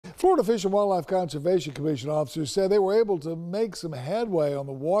Florida Fish and Wildlife Conservation Commission officers said they were able to make some headway on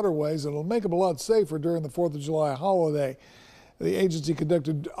the waterways and it'll make them a lot safer during the 4th of July holiday. The agency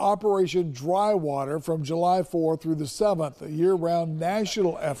conducted Operation Dry Water from July 4th through the 7th, a year-round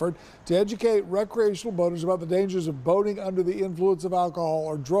national effort to educate recreational boaters about the dangers of boating under the influence of alcohol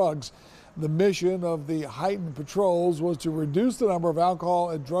or drugs. The mission of the heightened patrols was to reduce the number of alcohol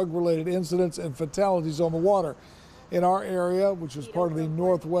and drug-related incidents and fatalities on the water. In our area, which was part of the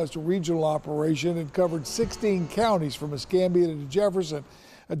Northwest Regional Operation, it covered 16 counties from Escambia to Jefferson.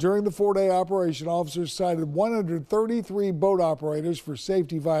 During the 4-day operation, officers cited 133 boat operators for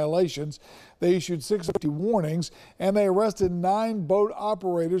safety violations. They issued 650 warnings, and they arrested 9 boat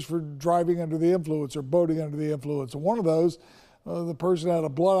operators for driving under the influence or boating under the influence. One of those, the person had a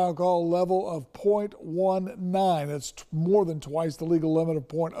blood alcohol level of 0.19. That's more than twice the legal limit of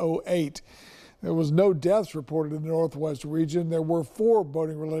 0.08. There was no deaths reported in the Northwest region. There were 4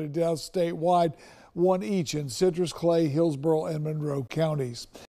 boating-related deaths statewide, 1 each in Citrus, Clay, Hillsborough, and Monroe counties.